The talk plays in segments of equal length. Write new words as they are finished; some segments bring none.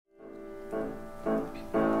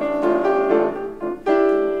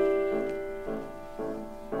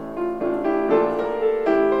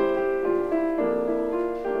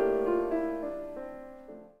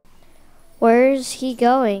is he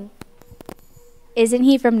going? Isn't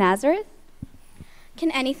he from Nazareth?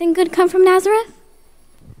 Can anything good come from Nazareth?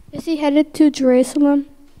 Is he headed to Jerusalem?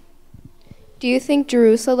 Do you think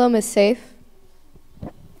Jerusalem is safe?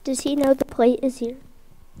 Does he know the plate is here?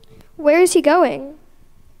 Where is he going?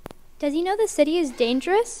 Does he know the city is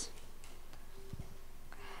dangerous?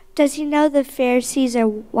 Does he know the Pharisees are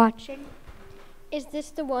watching? Is this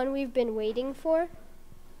the one we've been waiting for?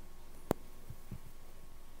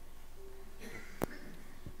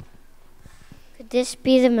 Could this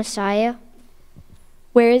be the Messiah?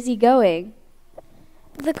 Where is he going?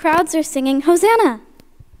 The crowds are singing Hosanna.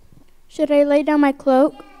 Should I lay down my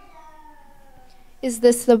cloak? Is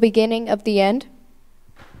this the beginning of the end?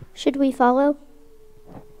 Should we follow?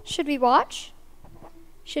 Should we watch?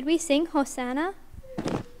 Should we sing Hosanna?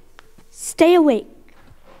 Stay awake.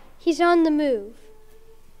 He's on the move.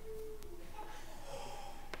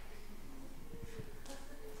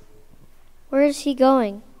 Where is he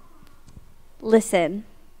going? Listen.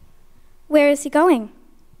 Where is he going?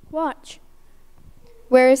 Watch.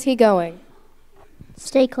 Where is he going?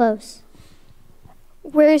 Stay close.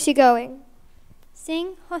 Where is he going?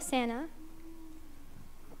 Sing Hosanna.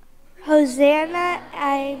 Hosanna,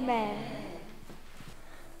 amen.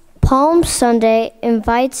 Palm Sunday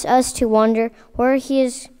invites us to wonder where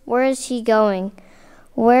is he going?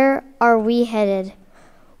 Where are we headed?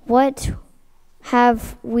 What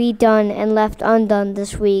have we done and left undone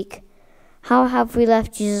this week? How have we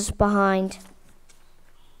left Jesus behind?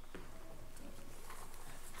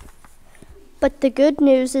 But the good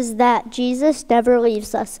news is that Jesus never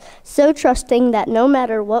leaves us, so trusting that no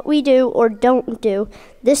matter what we do or don't do,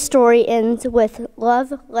 this story ends with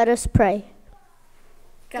love. Let us pray.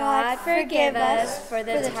 God, forgive us for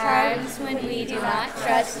the times when we do not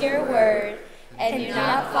trust your word and do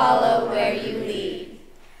not follow where you lead.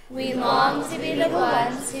 We long to be the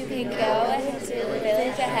ones who can go into the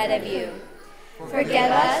village ahead of you.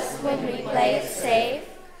 Forgive us when we play it safe.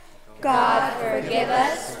 God, forgive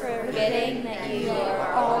us for forgetting that you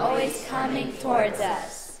are always coming towards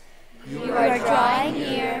us. You are drawing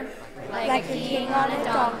near like a king on a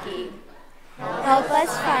donkey. Help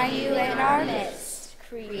us find you in our midst,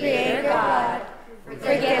 Creator God.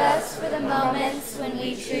 Forgive us for the moments when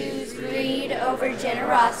we choose greed over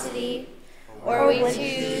generosity, or we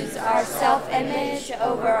choose our self-image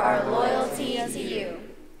over our loyalty to you.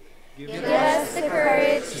 Give us the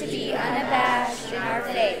courage to be unabashed in our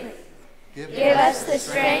faith. Give us the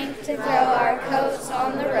strength to throw our coats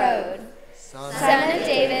on the road. Son of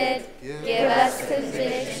David, give us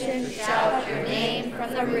conviction to shout your name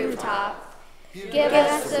from the rooftop. Give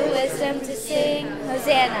us the wisdom to sing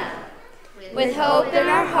Hosanna. With hope in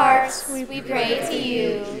our hearts, we pray to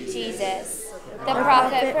you, Jesus, the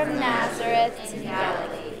prophet from Nazareth in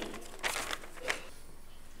Galilee.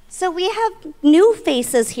 So we have new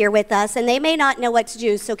faces here with us, and they may not know what to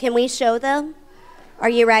do, so can we show them? Are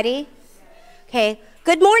you ready? Okay.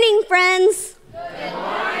 Good morning, friends. Good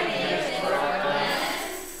morning, everyone.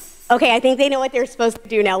 Okay, I think they know what they're supposed to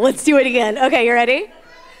do now. Let's do it again. Okay, you ready?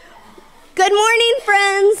 Good morning,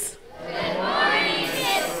 friends. Good morning,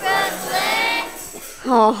 Miss Brooklyn.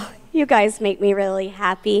 Oh, you guys make me really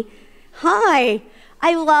happy. Hi.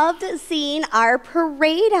 I loved seeing our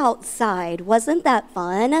parade outside. Wasn't that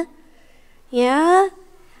fun? Yeah?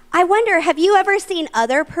 I wonder, have you ever seen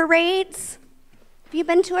other parades? Have you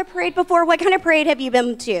been to a parade before? What kind of parade have you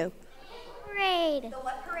been to? Parade. The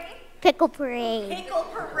what parade? Pickle parade. Pickle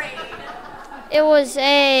parade. It was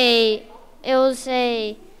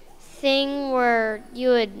a thing where you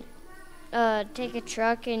would take a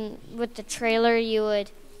truck and with the trailer you would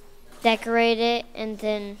decorate it, and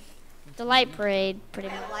then the light parade, pretty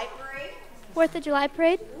much. Light parade? 4th of July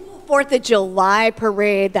parade? Ooh, 4th of July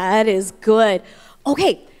parade. That is good.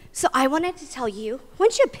 Okay, so I wanted to tell you, I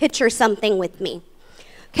want you to picture something with me.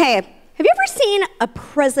 Okay, have you ever seen a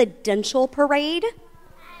presidential parade?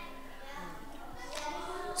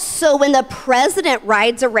 So when the president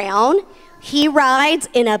rides around, he rides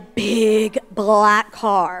in a big black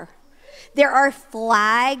car. There are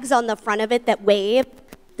flags on the front of it that wave.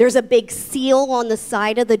 There's a big seal on the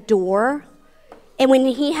side of the door. And when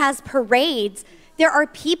he has parades, there are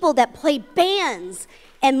people that play bands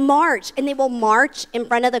and march, and they will march in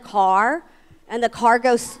front of the car, and the car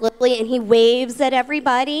goes slowly, and he waves at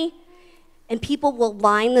everybody, and people will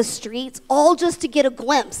line the streets, all just to get a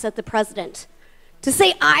glimpse at the president, to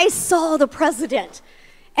say, I saw the president.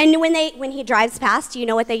 And when he drives past, do you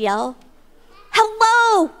know what they yell?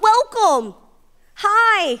 Hello, welcome,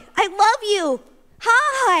 hi, I love you,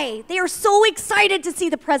 hi. They are so excited to see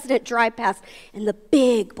the president drive past in the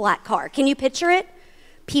big black car. Can you picture it?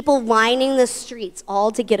 People lining the streets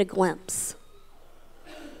all to get a glimpse.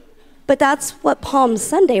 But that's what Palm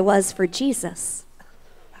Sunday was for Jesus.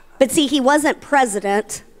 But see, he wasn't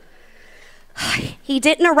president. He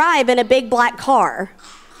didn't arrive in a big black car.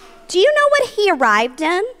 Do you know what he arrived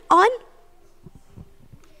on?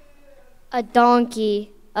 A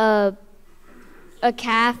donkey, a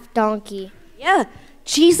calf donkey. Yeah,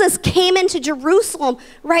 Jesus came into Jerusalem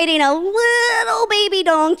riding a little baby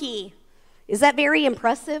donkey. Is that very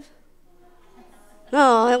impressive?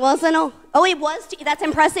 No, it wasn't. Oh, it was. That's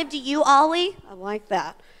impressive to you, Ollie? I like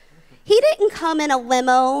that. He didn't come in a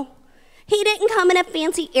limo. He didn't come in a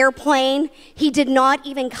fancy airplane. He did not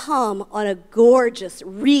even come on a gorgeous,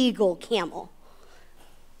 regal camel.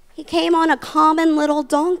 He came on a common little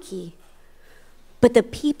donkey. But the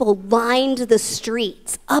people lined the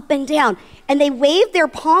streets up and down, and they waved their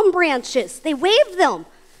palm branches. They waved them.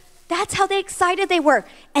 That's how excited they were.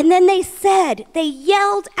 And then they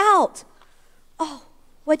yelled out. Oh,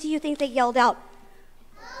 what do you think they yelled out?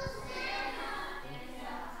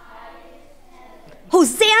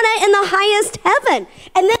 Hosanna in the highest heaven.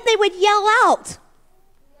 And then they would yell out,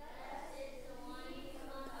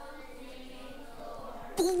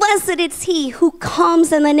 blessed is he who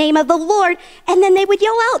comes in the name of the Lord. And then they would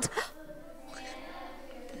yell out,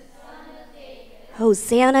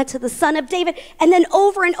 Hosanna to the Son of David. And then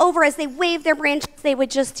over and over as they waved their branches, they would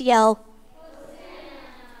just yell,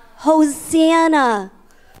 Hosanna.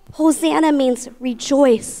 Hosanna means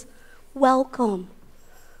rejoice, welcome.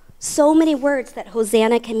 So many words that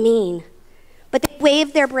Hosanna can mean. But they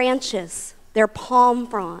waved their branches, their palm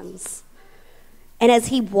fronds. And as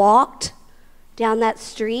he walked down that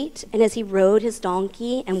street, and as he rode his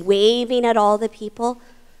donkey and waving at all the people,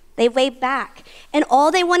 they waved back. And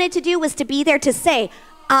all they wanted to do was to be there to say,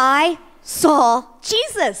 I saw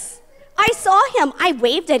Jesus. I saw him. I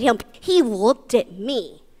waved at him. He looked at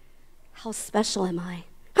me. How special am I?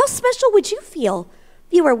 How special would you feel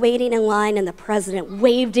if you were waiting in line and the president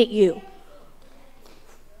waved at you?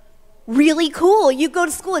 Really cool. You go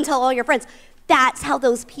to school and tell all your friends. That's how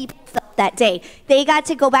those people felt that day. They got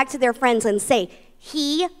to go back to their friends and say,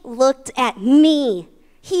 he looked at me.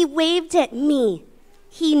 He waved at me.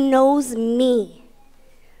 He knows me.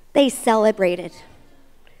 They celebrated.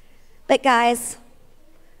 But guys,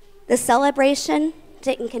 the celebration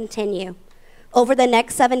didn't continue. Over the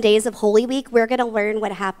next 7 days of Holy Week, we're going to learn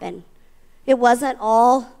what happened. It wasn't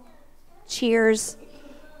all cheers.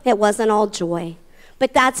 It wasn't all joy.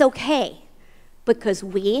 But that's okay, because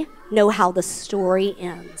we know how the story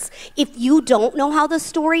ends. If you don't know how the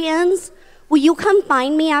story ends, will you come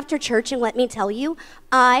find me after church and let me tell you?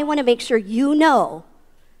 I want to make sure you know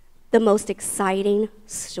the most exciting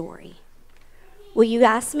story. Will you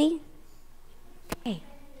ask me? Okay.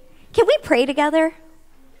 Can we pray together?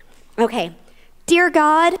 Okay. Dear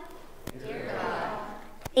God,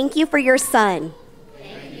 thank you for your son.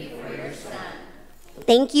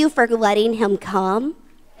 Thank you for letting him come.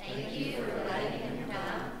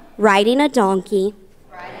 Riding a donkey.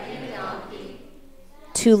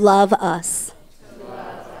 To love us.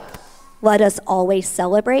 Let us always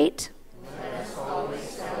celebrate.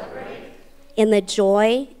 In the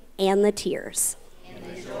joy and the tears.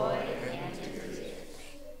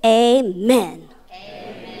 Amen.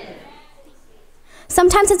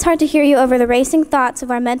 Sometimes it's hard to hear you over the racing thoughts of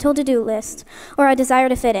our mental to-do list or our desire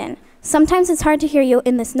to fit in. Sometimes it's hard to hear you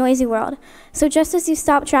in this noisy world. So just as you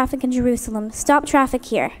stop traffic in Jerusalem, stop traffic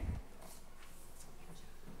here.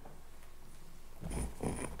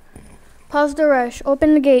 Pause the rush,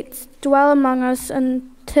 open the gates, dwell among us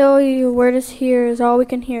until your word is here is all we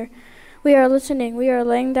can hear. We are listening, we are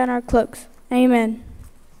laying down our cloaks. Amen.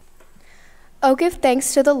 Oh, give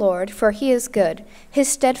thanks to the Lord, for he is good. His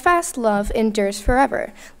steadfast love endures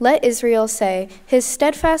forever. Let Israel say, his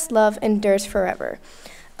steadfast love endures forever.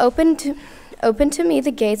 Open to me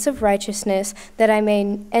the gates of righteousness, that I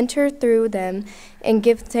may enter through them and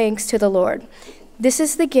give thanks to the Lord. This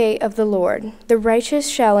is the gate of the Lord. The righteous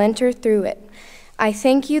shall enter through it. I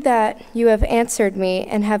thank you that you have answered me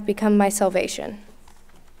and have become my salvation.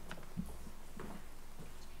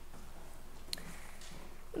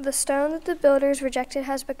 The stone that the builders rejected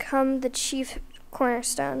has become the chief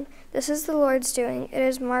cornerstone. This is the Lord's doing. It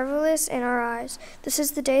is marvelous in our eyes. This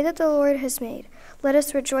is the day that the Lord has made. Let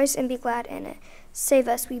us rejoice and be glad in it. Save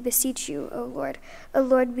us, we beseech you, O Lord. O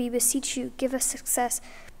Lord, we beseech you, give us success.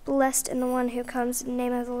 Blessed in the one who comes in the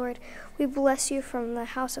name of the Lord. We bless you from the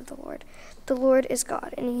house of the Lord. The Lord is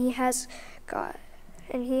God, and he has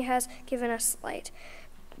given us light.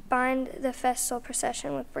 Bind the festal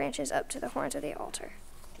procession with branches up to the horns of the altar.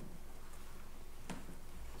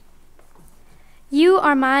 You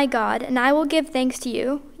are my God, and I will give thanks to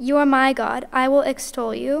you. You are my God, I will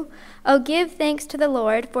extol you. Oh, give thanks to the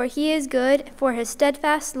Lord, for he is good, for his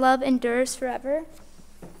steadfast love endures forever.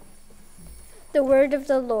 The word of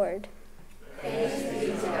the Lord. Thanks be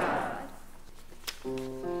to God.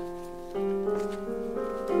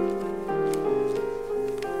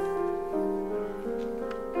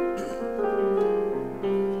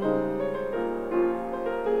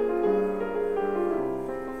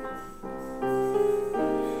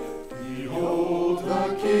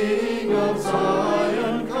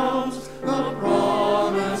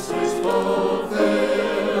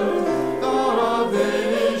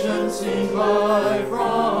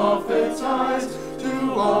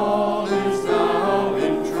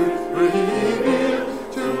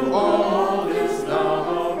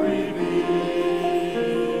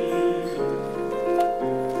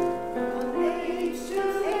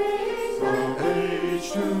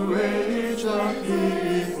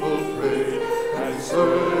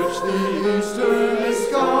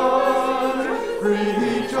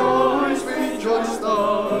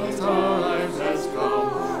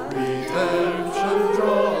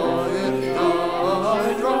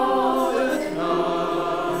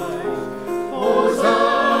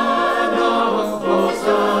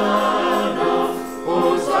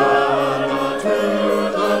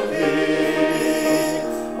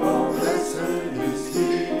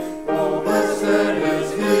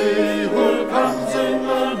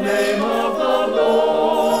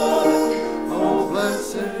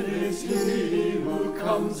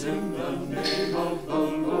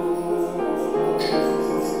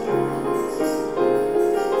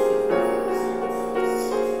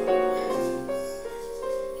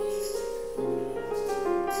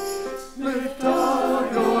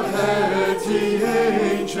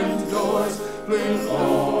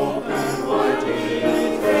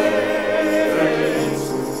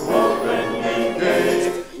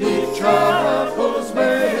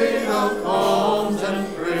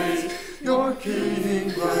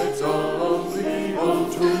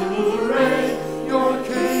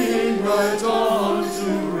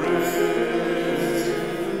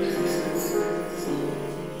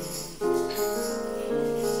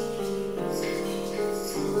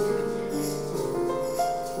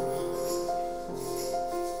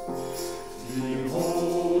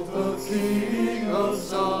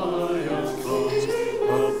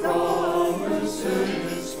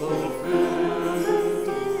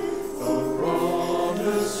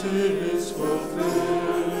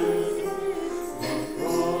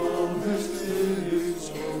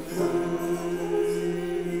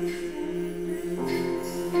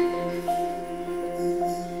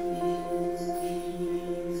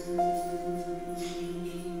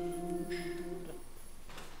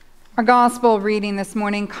 Our gospel reading this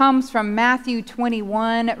morning comes from Matthew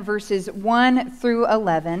 21, verses 1 through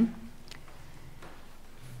 11.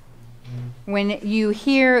 When you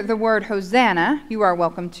hear the word Hosanna, you are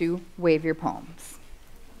welcome to wave your palms.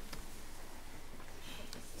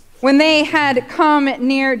 When they had come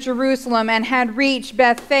near Jerusalem and had reached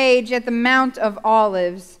Bethphage at the Mount of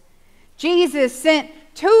Olives, Jesus sent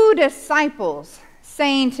 2 disciples,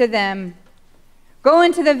 saying to them, "Go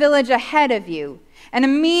into the village ahead of you, and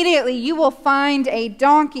immediately you will find a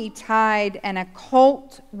donkey tied and a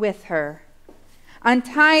colt with her.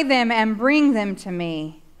 Untie them and bring them to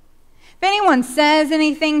me. If anyone says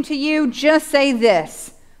anything to you, just say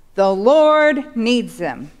this, 'The Lord needs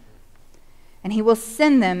them,' and he will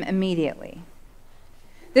send them immediately."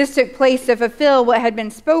 This took place to fulfill what had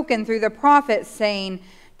been spoken through the prophet, saying,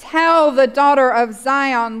 "Tell the daughter of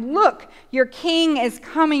Zion, look, your king is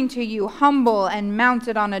coming to you, humble and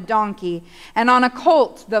mounted on a donkey, and on a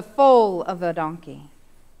colt, the foal of a donkey."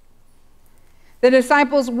 The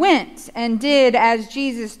disciples went and did as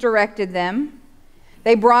Jesus directed them.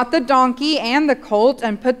 They brought the donkey and the colt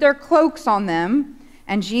and put their cloaks on them,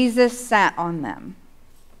 and Jesus sat on them.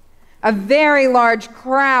 A very large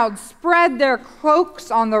crowd spread their cloaks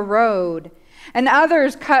on the road, and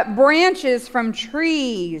others cut branches from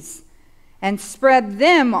trees and spread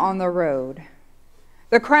them on the road.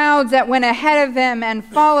 The crowds that went ahead of them and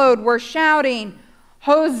followed were shouting,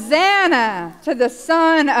 "Hosanna to the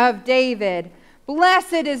Son of David!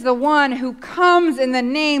 Blessed is the one who comes in the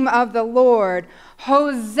name of the Lord!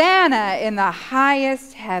 Hosanna in the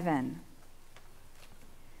highest heaven!"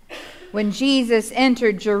 When Jesus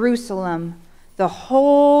entered Jerusalem, the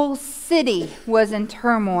whole city was in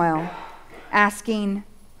turmoil, asking,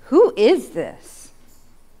 "Who is this?"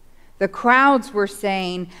 The crowds were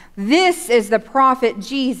saying, "This is the prophet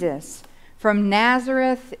Jesus from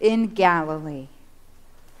Nazareth in Galilee."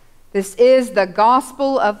 This is the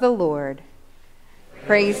gospel of the Lord.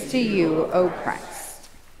 Praise to you, O Christ.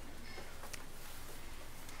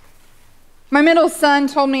 My middle son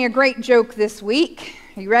told me a great joke this week.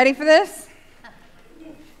 Are you ready for this?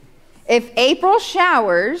 If April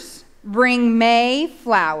showers bring May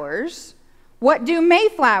flowers, what do May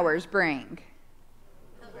flowers bring?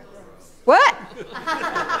 What?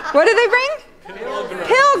 What do they bring? Pilgrims.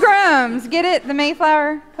 Pilgrims. Get it? The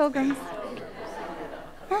Mayflower pilgrims.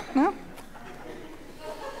 No?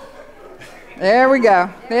 There we go.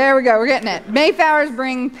 We're getting it. Mayflowers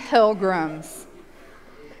bring pilgrims.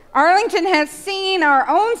 Arlington has seen our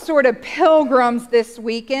own sort of pilgrims this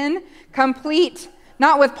weekend, complete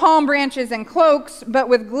not with palm branches and cloaks, but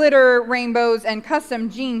with glitter, rainbows, and custom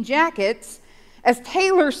jean jackets, as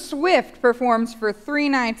Taylor Swift performs for 3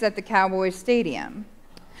 nights at the Cowboys Stadium.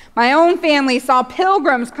 My own family saw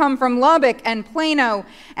pilgrims come from Lubbock and Plano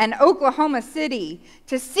and Oklahoma City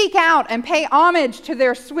to seek out and pay homage to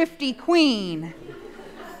their Swiftie queen,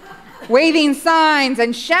 waving signs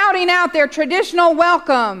and shouting out their traditional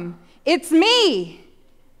welcome. It's me.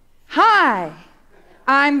 Hi.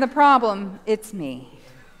 I'm the problem. It's me.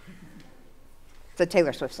 It's a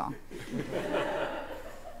Taylor Swift song.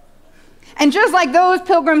 And just like those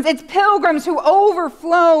pilgrims, it's pilgrims who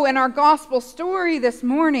overflow in our gospel story this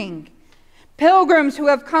morning. Pilgrims who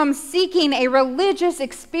have come seeking a religious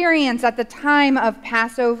experience at the time of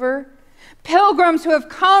Passover. Pilgrims who have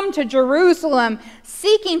come to Jerusalem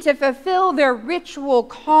seeking to fulfill their ritual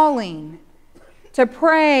calling, to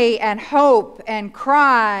pray and hope and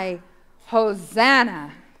cry,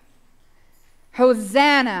 Hosanna.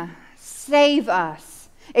 Hosanna, save us,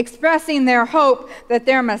 expressing their hope that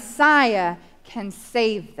their Messiah can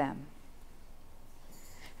save them.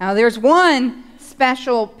 Now, there's one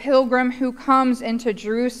special pilgrim who comes into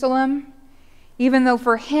Jerusalem, even though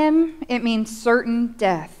for him it means certain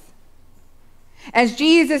death. As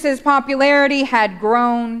Jesus' popularity had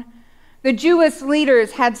grown, the Jewish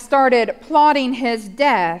leaders had started plotting his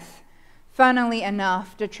death, funnily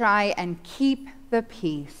enough, to try and keep the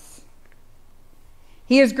peace.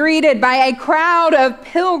 He is greeted by a crowd of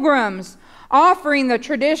pilgrims offering the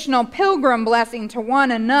traditional pilgrim blessing to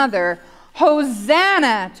one another.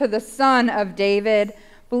 Hosanna to the Son of David.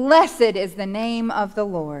 Blessed is the name of the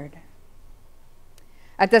Lord.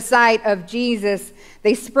 At the sight of Jesus,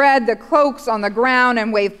 they spread the cloaks on the ground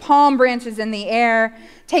and waved palm branches in the air,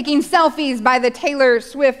 taking selfies by the Taylor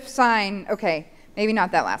Swift sign. Okay, maybe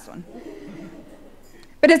not that last one.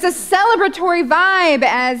 But it's a celebratory vibe,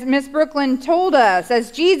 as Miss Brooklyn told us,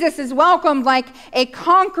 as Jesus is welcomed like a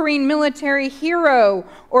conquering military hero,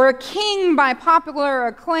 or a king by popular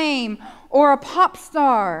acclaim, or a pop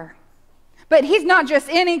star. But he's not just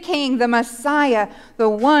any king, the Messiah, the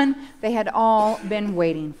one they had all been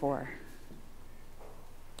waiting for.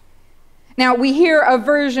 Now, we hear a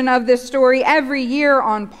version of this story every year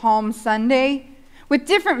on Palm Sunday, with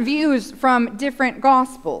different views from different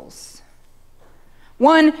Gospels.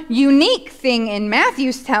 One unique thing in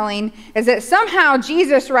Matthew's telling is that somehow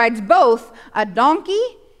Jesus rides both a donkey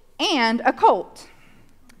and a colt.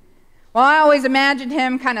 Well, I always imagined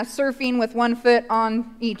him kind of surfing with one foot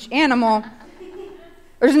on each animal.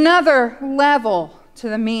 There's another level to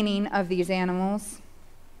the meaning of these animals.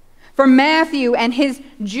 For Matthew and his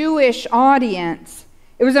Jewish audience,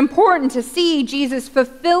 it was important to see Jesus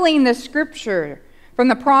fulfilling the scripture from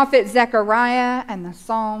the prophet Zechariah and the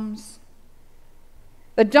Psalms.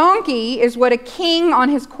 The donkey is what a king on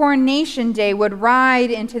his coronation day would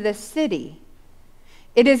ride into the city.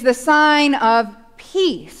 It is the sign of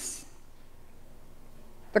peace.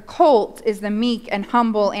 The colt is the meek and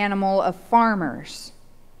humble animal of farmers,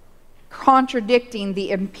 contradicting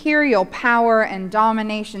the imperial power and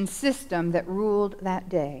domination system that ruled that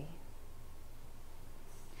day.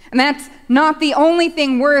 And that's not the only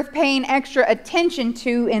thing worth paying extra attention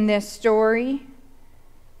to in this story.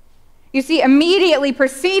 You see, immediately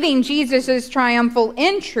preceding Jesus' triumphal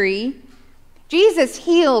entry, Jesus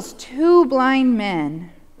heals 2 blind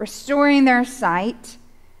men, restoring their sight,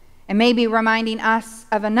 and maybe reminding us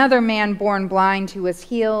of another man born blind who was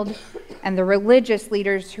healed, and the religious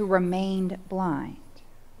leaders who remained blind.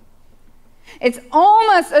 It's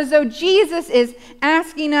almost as though Jesus is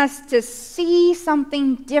asking us to see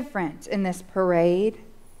something different in this parade,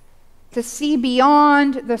 to see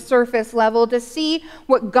beyond the surface level, to see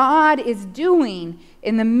what God is doing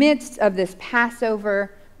in the midst of this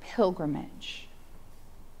Passover pilgrimage.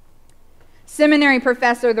 Seminary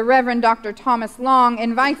professor, the Reverend Dr. Thomas Long,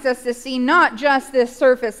 invites us to see not just this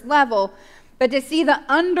surface level, but to see the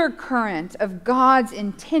undercurrent of God's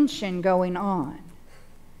intention going on.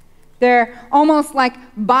 They're almost like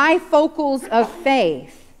bifocals of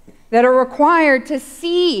faith that are required to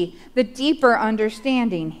see the deeper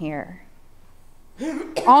understanding here.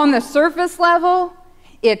 On the surface level,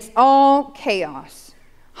 it's all chaos.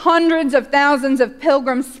 Hundreds of thousands of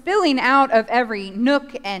pilgrims spilling out of every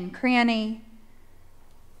nook and cranny.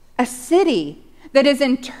 A city that is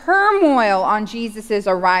in turmoil on Jesus'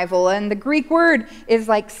 arrival, and the Greek word is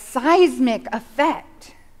like seismic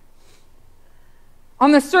effect.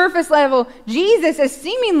 On the surface level, Jesus is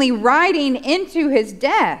seemingly riding into his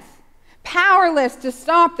death, powerless to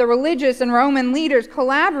stop the religious and Roman leaders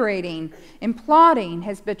collaborating in plotting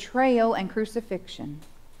his betrayal and crucifixion.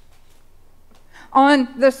 On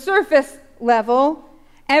the surface level,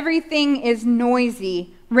 everything is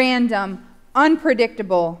noisy, random,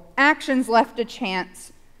 unpredictable, actions left to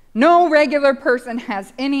chance. No regular person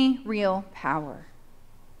has any real power.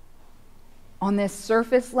 On this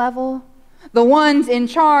surface level, the ones in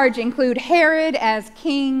charge include Herod as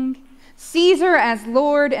king, Caesar as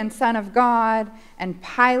Lord and Son of God, and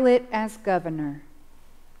Pilate as governor.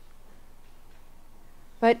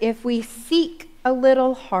 But if we seek a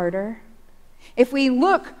little harder, if we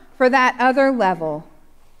look for that other level,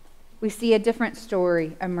 we see a different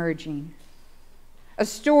story emerging. A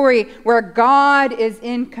story where God is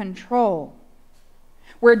in control,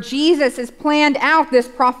 where Jesus has planned out this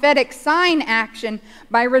prophetic sign action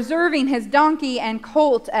by reserving his donkey and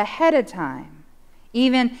colt ahead of time,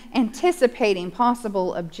 even anticipating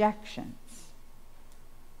possible objections.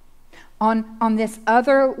 On this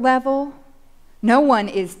other level, no one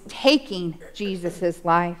is taking Jesus'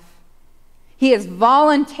 life. He is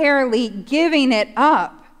voluntarily giving it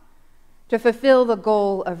up to fulfill the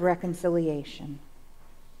goal of reconciliation.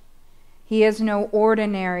 He is no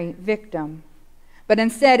ordinary victim, but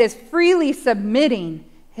instead is freely submitting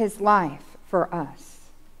his life for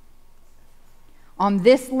us. On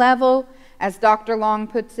this level, as Dr. Long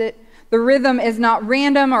puts it, the rhythm is not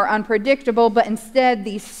random or unpredictable, but instead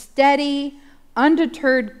the steady,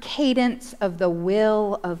 undeterred cadence of the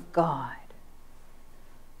will of God.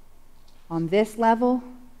 On this level,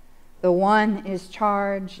 the one is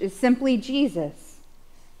charged is simply Jesus.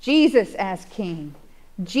 Jesus as King.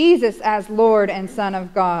 Jesus as Lord and Son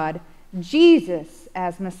of God. Jesus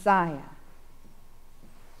as Messiah.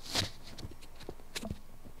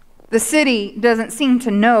 The city doesn't seem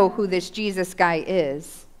to know who this Jesus guy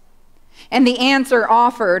is. And the answer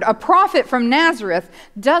offered, a prophet from Nazareth,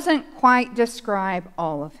 doesn't quite describe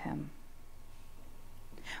all of him.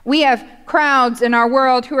 We have crowds in our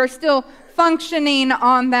world who are still functioning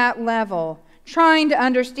on that level, trying to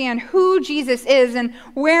understand who Jesus is and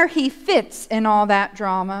where he fits in all that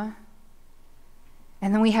drama.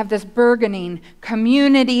 And then we have this burgeoning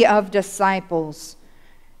community of disciples,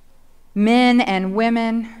 men and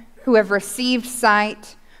women who have received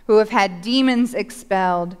sight, who have had demons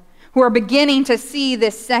expelled, who are beginning to see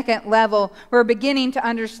this second level, who are beginning to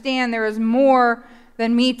understand there is more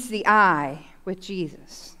than meets the eye with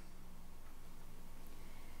Jesus.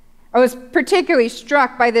 I was particularly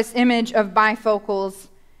struck by this image of bifocals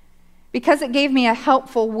because it gave me a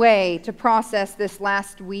helpful way to process this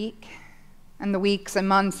last week and the weeks and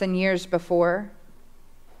months and years before.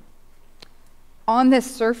 On this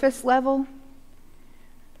surface level,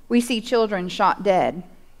 we see children shot dead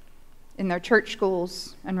in their church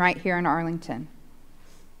schools and right here in Arlington.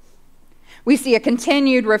 We see a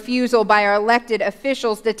continued refusal by our elected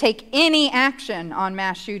officials to take any action on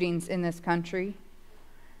mass shootings in this country.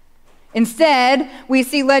 Instead, we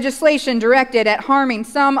see legislation directed at harming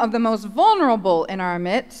some of the most vulnerable in our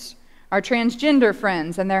midst, our transgender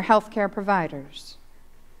friends and their healthcare providers.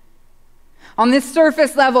 On this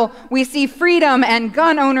surface level, we see freedom and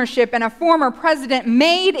gun ownership and a former president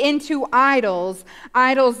made into idols,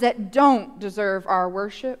 idols that don't deserve our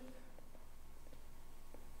worship.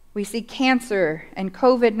 We see cancer and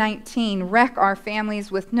COVID-19 wreck our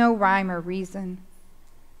families with no rhyme or reason.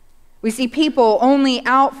 We see people only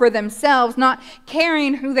out for themselves, not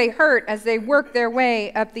caring who they hurt as they work their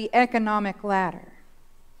way up the economic ladder.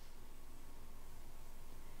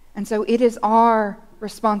 And so it is our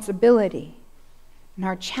responsibility and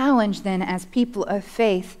our challenge then as people of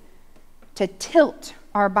faith to tilt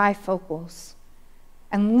our bifocals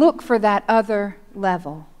and look for that other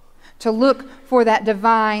level, to look for that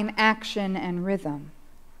divine action and rhythm.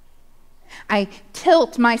 I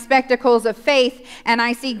tilt my spectacles of faith and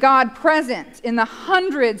I see God present in the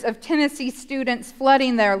hundreds of Tennessee students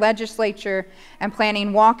flooding their legislature and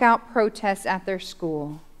planning walkout protests at their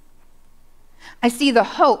school. I see the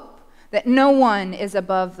hope that no one is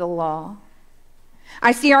above the law.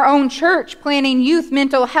 I see our own church planning youth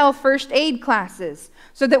mental health first aid classes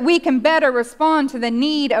so that we can better respond to the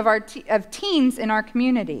need of teens in our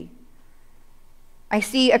community. I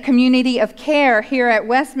see a community of care here at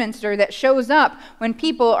Westminster that shows up when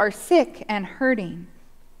people are sick and hurting.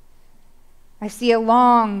 I see a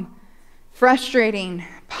long, frustrating,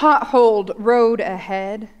 potholed road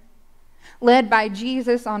ahead, led by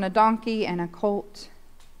Jesus on a donkey and a colt.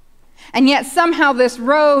 And yet somehow this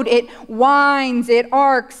road, it winds, it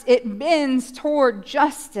arcs, it bends toward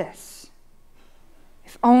justice.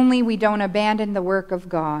 If only we don't abandon the work of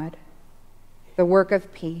God, the work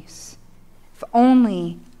of peace. If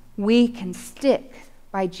only we can stick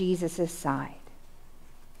by Jesus' side.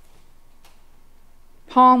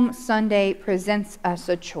 Palm Sunday presents us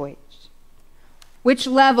a choice. Which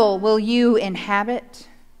level will you inhabit?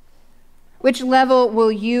 Which level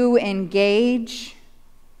will you engage?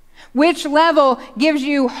 Which level gives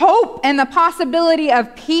you hope and the possibility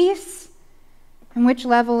of peace? And which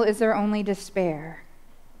level is there only despair?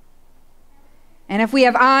 And if we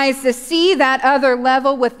have eyes to see that other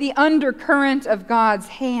level with the undercurrent of God's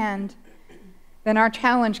hand, then our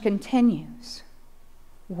challenge continues.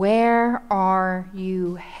 Where are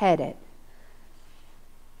you headed?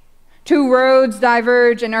 Two roads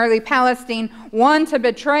diverge in early Palestine, one to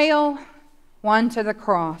betrayal, one to the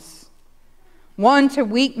cross, one to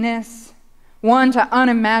weakness, one to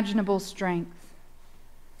unimaginable strength,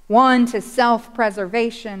 one to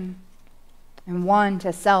self-preservation, and one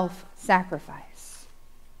to self-sacrifice.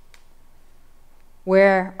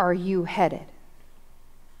 Where are you headed?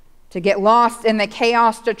 To get lost in the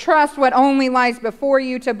chaos, to trust what only lies before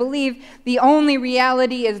you, to believe the only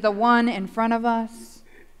reality is the one in front of us?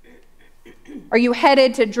 Are you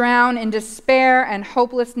headed to drown in despair and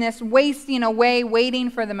hopelessness, wasting away,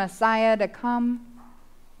 waiting for the Messiah to come?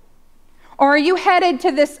 Or are you headed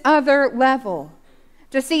to this other level,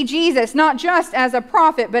 to see Jesus not just as a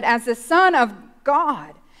prophet, but as the Son of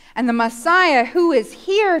God and the Messiah who is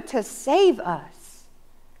here to save us?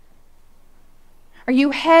 Are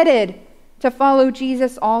you headed to follow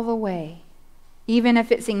Jesus all the way, even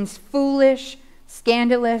if it seems foolish,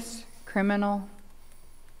 scandalous, criminal?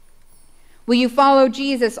 Will you follow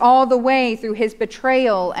Jesus all the way through his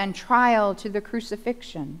betrayal and trial to the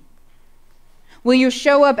crucifixion? Will you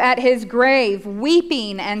show up at his grave,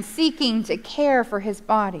 weeping and seeking to care for his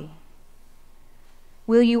body?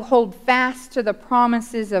 Will you hold fast to the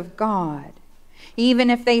promises of God, even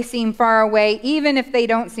if they seem far away, even if they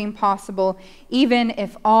don't seem possible, even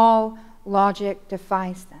if all logic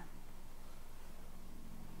defies them?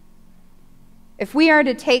 If we are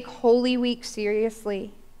to take Holy Week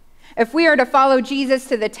seriously, if we are to follow Jesus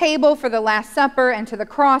to the table for the Last Supper and to the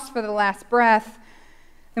cross for the last breath,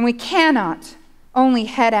 then we cannot only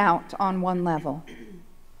head out on one level.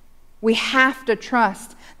 We have to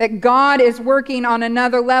trust that God is working on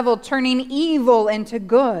another level, turning evil into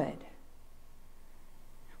good.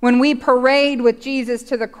 When we parade with Jesus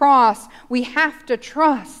to the cross, we have to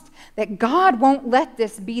trust that God won't let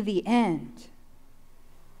this be the end.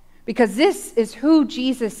 Because this is who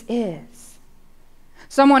Jesus is.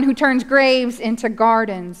 Someone who turns graves into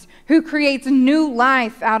gardens, who creates new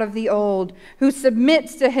life out of the old, who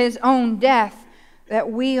submits to his own death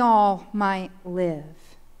that we all might live.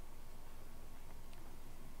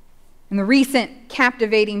 In the recent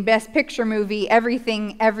captivating Best Picture movie,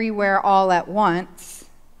 Everything, Everywhere, All at Once,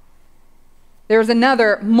 there's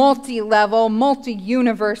another multi-level,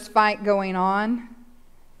 multi-universe fight going on.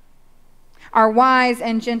 Our wise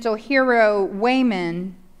and gentle hero,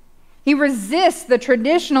 Wayman, he resists the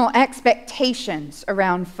traditional expectations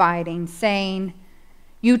around fighting, saying,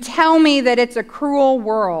 "You tell me that it's a cruel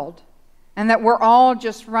world and that we're all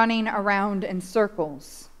just running around in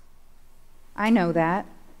circles. I know that.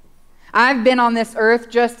 I've been on this earth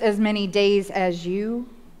just as many days as you.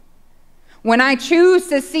 When I choose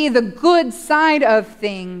to see the good side of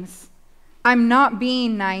things, I'm not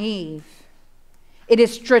being naive. It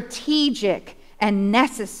is strategic and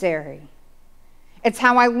necessary. It's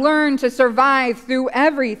how I learn to survive through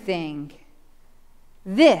everything.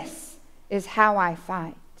 This is how I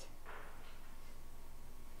fight."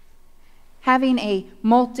 Having a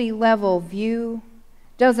multi-level view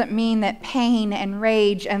doesn't mean that pain and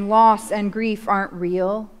rage and loss and grief aren't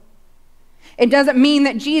real. It doesn't mean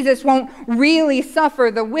that Jesus won't really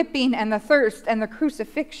suffer the whipping and the thirst and the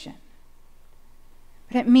crucifixion.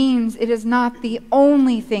 But it means it is not the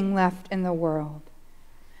only thing left in the world,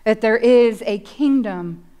 that there is a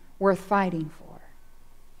kingdom worth fighting for.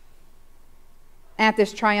 At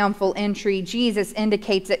this triumphal entry, Jesus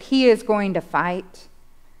indicates that he is going to fight.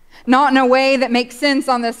 Not in a way that makes sense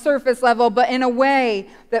on the surface level, but in a way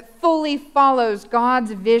that fully follows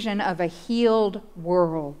God's vision of a healed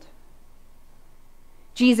world.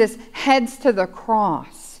 Jesus heads to the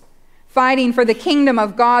cross, fighting for the kingdom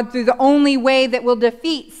of God through the only way that will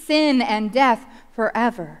defeat sin and death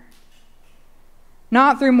forever.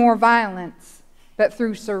 Not through more violence, but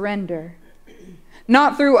through surrender.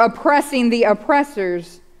 Not through oppressing the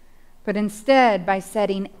oppressors, but instead by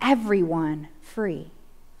setting everyone free.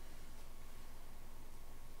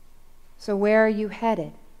 So where are you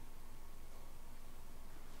headed?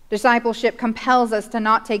 Discipleship compels us to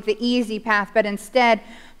not take the easy path, but instead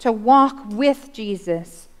to walk with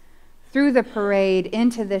Jesus through the parade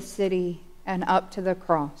into this city and up to the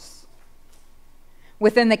cross.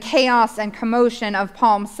 Within the chaos and commotion of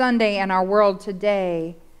Palm Sunday and our world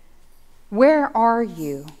today, where are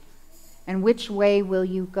you and which way will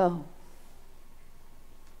you go?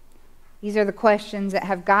 These are the questions that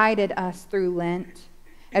have guided us through Lent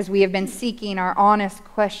as we have been seeking our honest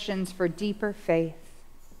questions for deeper faith.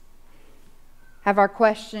 Have our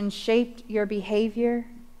questions shaped your behavior,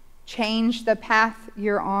 changed the path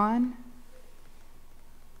you're on?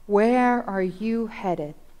 Where are you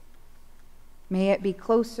headed? May it be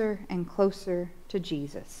closer and closer to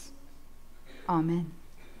Jesus. Amen.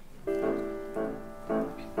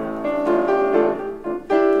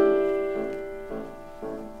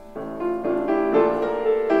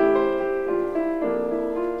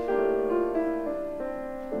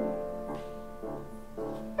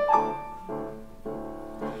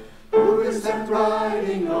 Who is that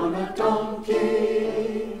riding on a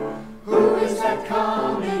donkey? Who is that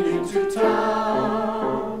coming into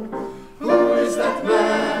town? Who is that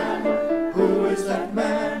man? Who is that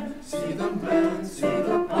man? See the man, see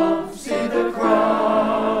the pomp, see the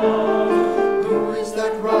crowd. Who is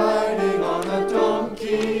that riding on a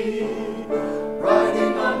donkey?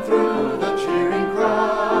 Riding on through the cheering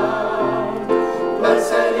crowd.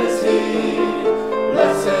 Blessed is he,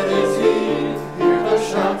 blessed is he. Hear the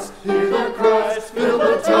shouts, hear the cries, fill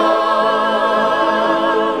the town.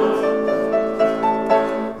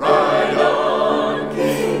 Ride on,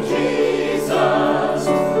 King Jesus.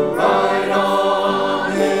 Ride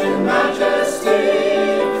on in majesty.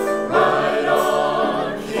 Ride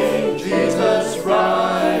on, King Jesus.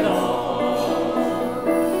 Ride on.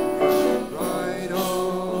 Ride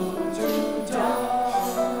on to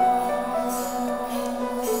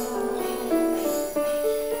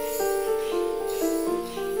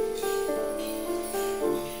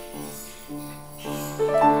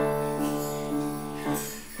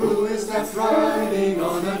Who is that riding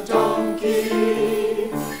on a donkey?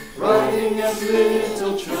 Riding as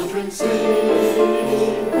little children sing.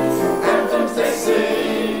 Anthems they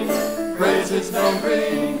sing, praises they'll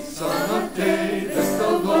ring. Son of David, the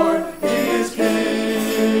Lord, he is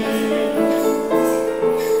King.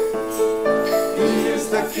 He is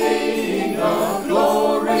the King of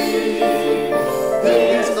glory. He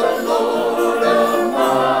is the Lord of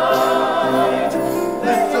might.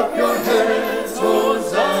 Lift up your heads,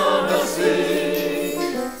 Hosanna sing.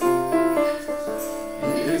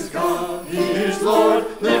 He is God, he is Lord,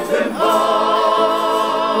 lift him high.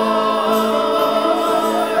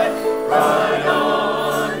 Ride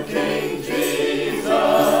on, King Jesus.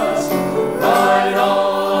 Ride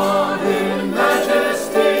on in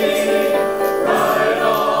majesty. Ride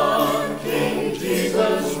on, King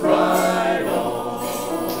Jesus. Ride on.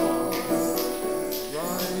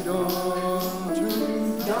 Ride on to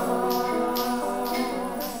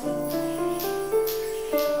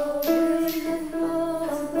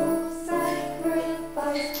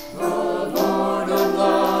the Lord of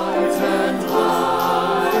light and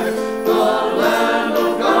life, the Lamb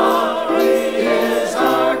of God, he is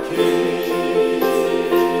our King.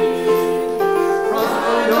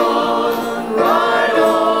 Ride on, ride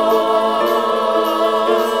on.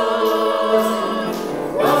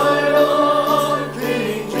 Ride on,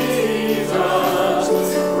 King Jesus.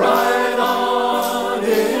 Ride on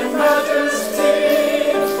in majesty.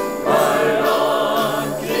 Ride on,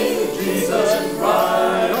 King Jesus.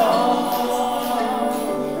 Ride on.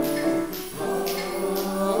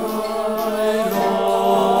 Ride on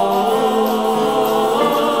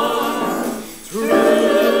to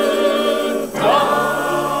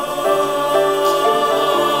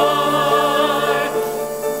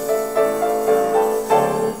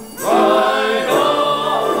Ride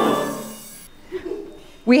on.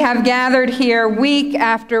 We have gathered here week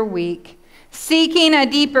after week, seeking a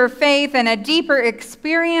deeper faith and a deeper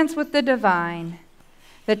experience with the divine.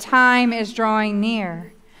 The time is drawing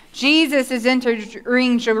near. Jesus is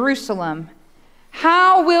entering Jerusalem.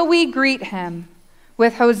 How will we greet him?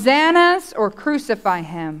 With hosannas or crucify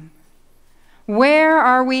him? Where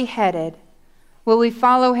are we headed? Will we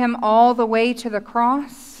follow him all the way to the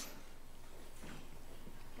cross?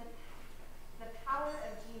 The power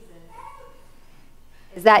of Jesus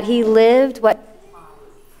is that he lived what he taught,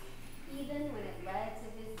 even when it led to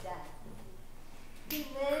his death. He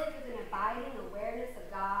lived with an abiding awareness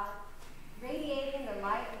of God, radiating the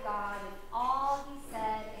light of God in all he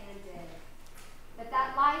said and did. But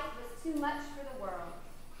that light was too much for the world.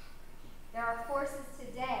 There are forces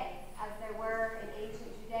today, as there were in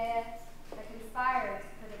ancient Judea, that conspire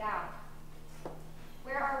to put it out.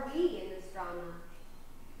 Where are we in this drama?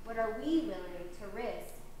 What are we willing to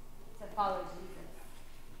risk to follow Jesus?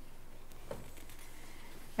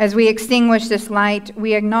 As we extinguish this light,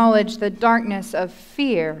 we acknowledge the darkness of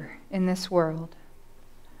fear in this world.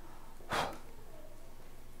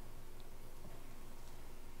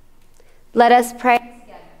 Let us pray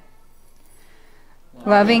together.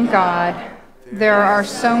 Loving God, there are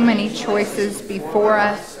so many choices before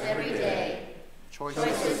us every day.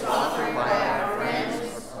 Choices offered by